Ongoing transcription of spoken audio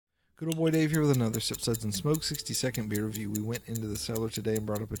Good old boy Dave here with another Sip, Suds, and Smoke 60-second beer review. We went into the cellar today and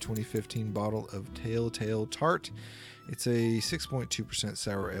brought up a 2015 bottle of Tell Tale Tart. It's a 6.2%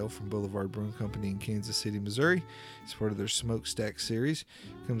 sour ale from Boulevard Brewing Company in Kansas City, Missouri. It's part of their Smokestack series.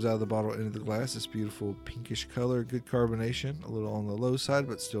 Comes out of the bottle into the glass. This beautiful pinkish color, good carbonation, a little on the low side,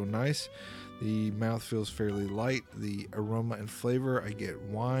 but still nice. The mouth feels fairly light. The aroma and flavor, I get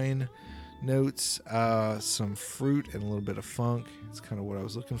wine notes, some fruit, and a little bit of funk. It's kind of what I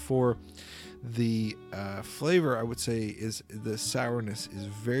was looking for. The flavor, I would say, is the sourness is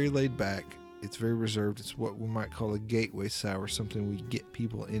very laid back. It's very reserved. It's what we might call a gateway sour, something we get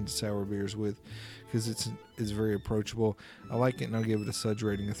people into sour beers with because it's very approachable. I like it, and I'll give it a SUDS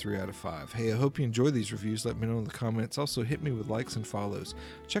rating of 3 out of 5. Hey, I hope you enjoy these reviews. Let me know in the comments. Also, hit me with likes and follows.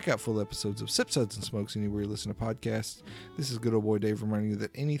 Check out full episodes of Sip, Suds, and Smokes anywhere you listen to podcasts. This is good old boy Dave reminding you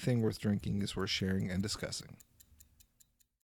that anything worth drinking is worth sharing and discussing.